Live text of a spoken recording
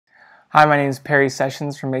Hi, my name is Perry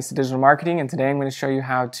Sessions from Mesa Digital Marketing, and today I'm going to show you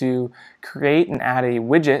how to create and add a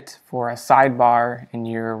widget for a sidebar in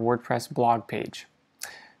your WordPress blog page.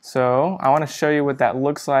 So I want to show you what that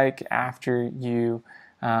looks like after you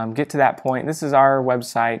get to that point. This is our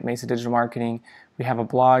website, Mesa Digital Marketing. We have a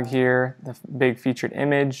blog here, the big featured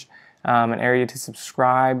image, an area to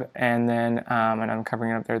subscribe, and then and I'm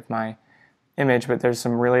covering it up there with my image, but there's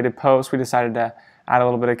some related posts. We decided to add a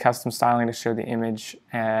little bit of custom styling to show the image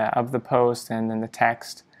of the post and then the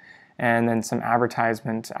text, and then some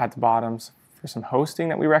advertisement at the bottom for some hosting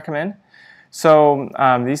that we recommend. So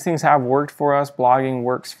these things have worked for us. Blogging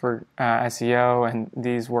works for SEO, and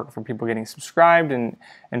these work for people getting subscribed and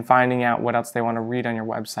finding out what else they want to read on your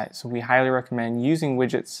website. So we highly recommend using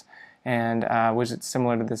widgets and widgets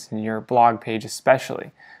similar to this in your blog page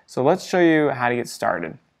especially. So let's show you how to get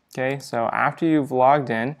started. Okay, so after you've logged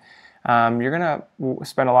in, you're going to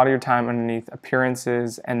spend a lot of your time underneath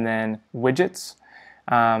appearances and then widgets.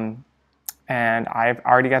 And I've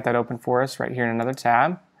already got that open for us right here in another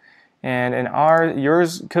tab. And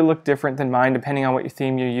yours could look different than mine depending on what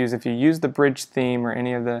theme you use. If you use the bridge theme or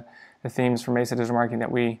any of the themes from Mesa Digital Marketing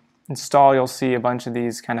that we install, you'll see a bunch of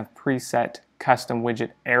these kind of preset custom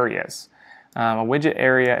widget areas. A widget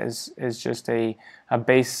area is just a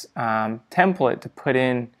base template to put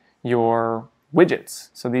in your widgets.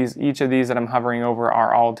 So each of these that I'm hovering over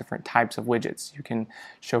are all different types of widgets. You can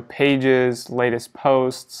show pages, latest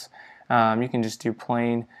posts. You can just do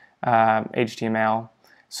plain HTML.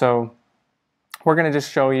 So we're going to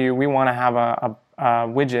just show you, we want to have a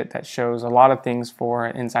widget that shows a lot of things for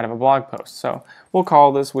inside of a blog post. So we'll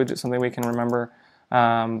call this widget something we can remember,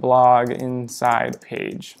 blog inside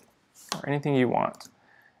page, or anything you want,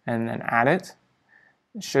 and then add it.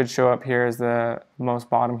 It should show up here as the most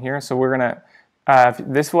bottom here. So we're going to,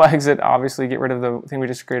 this will exit, obviously get rid of the thing we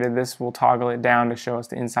just created. This will toggle it down to show us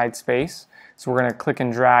the inside space. So we're going to click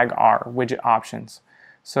and drag our widget options.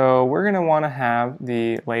 So we're going to want to have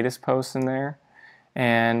the latest post in there.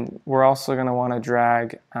 And we're also going to want to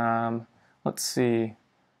drag, let's see,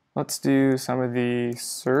 let's do some of the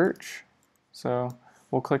search. So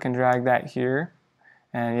we'll click and drag that here.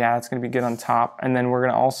 And yeah, it's going to be good on top. And then we're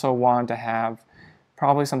going to also want to have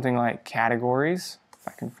probably something like categories. If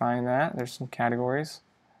I can find that, there's some categories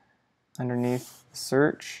underneath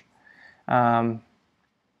search. And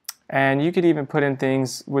you could even put in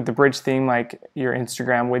things with the bridge theme like your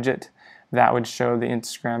Instagram widget. That would show the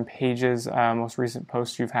Instagram pages, most recent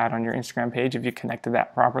posts you've had on your Instagram page if you connected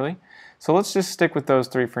that properly. So let's just stick with those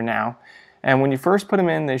three for now. And when you first put them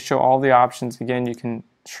in, they show all the options. Again, you can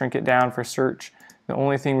shrink it down for search. The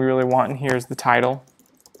only thing we really want in here is the title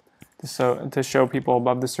to show people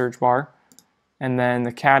above the search bar. And then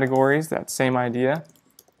the categories, that same idea.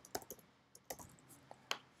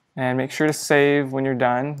 And make sure to save when you're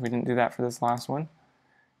done. We didn't do that for this last one,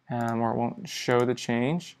 or it won't show the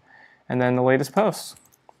change. And then the latest posts.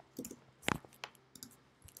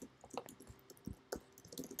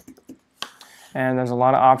 And there's a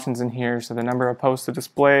lot of options in here. So the number of posts to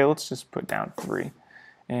display, let's just put down 3.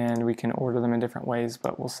 And we can order them in different ways,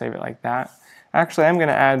 but we'll save it like that. Actually, I'm going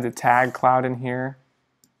to add the tag cloud in here.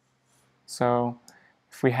 So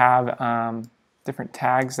if we have different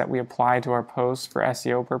tags that we apply to our posts for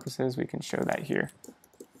SEO purposes, we can show that here.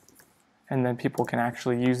 And then people can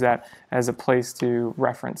actually use that as a place to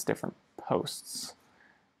reference different posts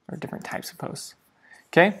or different types of posts.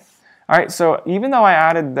 Okay? All right, so even though I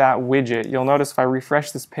added that widget, you'll notice if I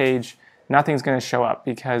refresh this page, nothing's going to show up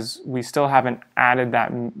because we still haven't added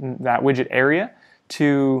that widget area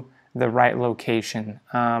to the right location.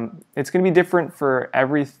 It's going to be different for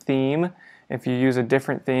every theme. If you use a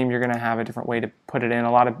different theme, you're going to have a different way to put it in.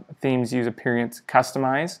 A lot of themes use appearance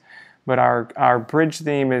customize, but our bridge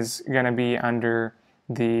theme is going to be under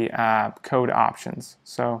the code options.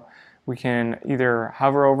 So we can either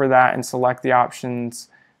hover over that and select the options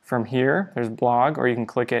from here. There's blog, or you can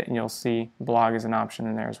click it and you'll see blog is an option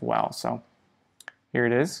in there as well. So here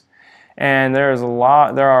it is. And there are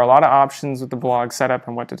a lot of options with the blog setup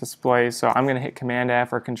and what to display. So I'm going to hit Command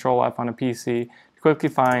F or Control F on a PC to quickly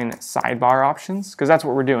find sidebar options, because that's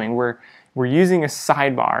what we're doing. We're using a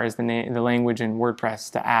sidebar as the language in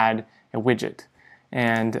WordPress to add a widget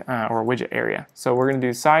or a widget area. So we're going to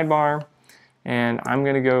do sidebar, and I'm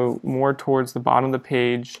going to go more towards the bottom of the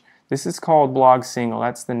page. This is called blog single.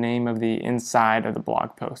 That's the name of the inside of the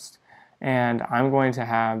blog post. And I'm going to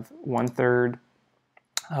have 1/3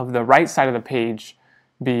 of the right side of the page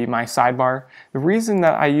be my sidebar. The reason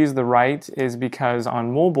that I use the right is because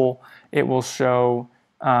on mobile it will show,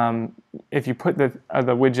 if you put the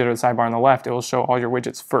widget or the sidebar on the left, it will show all your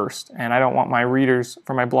widgets first, and I don't want my readers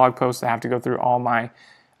for my blog post to have to go through all my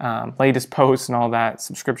latest posts and all that,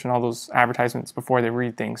 subscription, all those advertisements before they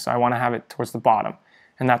read things. So I want to have it towards the bottom,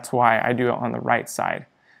 and that's why I do it on the right side.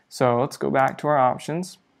 So let's go back to our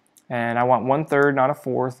options, and I want 1/3, not a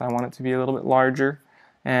 1/4. I want it to be a little bit larger,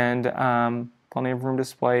 and plenty of room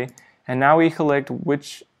display. And now we select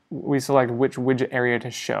which widget area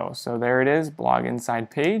to show. So there it is, blog inside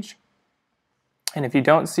page. And if you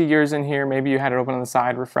don't see yours in here, maybe you had it open on the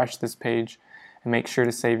side, refresh this page and make sure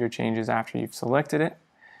to save your changes after you've selected it.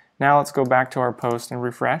 Now let's go back to our post and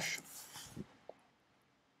refresh.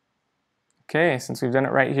 Okay, since we've done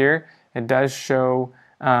it right here, it does show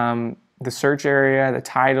the search area, the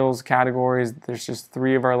titles, categories. There's just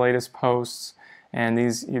 3 of our latest posts, and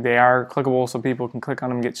they are clickable, so people can click on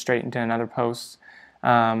them and get straight into another post.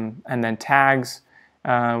 And then tags,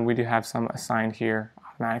 we do have some assigned here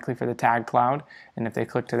automatically for the tag cloud, and if they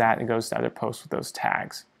click to that, it goes to other posts with those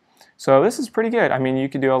tags. So this is pretty good. I mean, you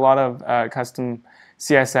could do a lot of custom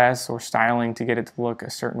CSS or styling to get it to look a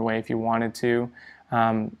certain way if you wanted to.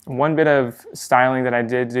 One bit of styling that I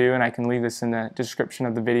did do, and I can leave this in the description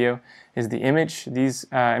of the video, is the image. These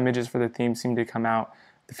images for the theme seem to come out.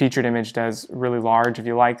 The featured image does really large. If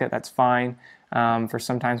you like that, that's fine. For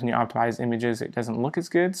sometimes when you optimize images, it doesn't look as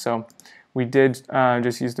good. So we did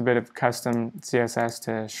just used a bit of custom CSS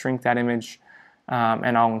to shrink that image,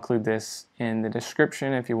 and I'll include this in the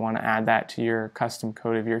description if you want to add that to your custom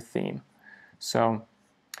code of your theme. So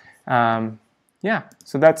yeah,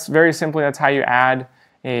 so that's very simply, that's how you add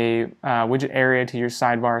a widget area to your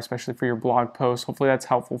sidebar, especially for your blog posts. Hopefully that's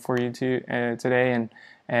helpful for you today,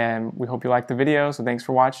 and we hope you liked the video. So thanks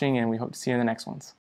for watching, and we hope to see you in the next ones.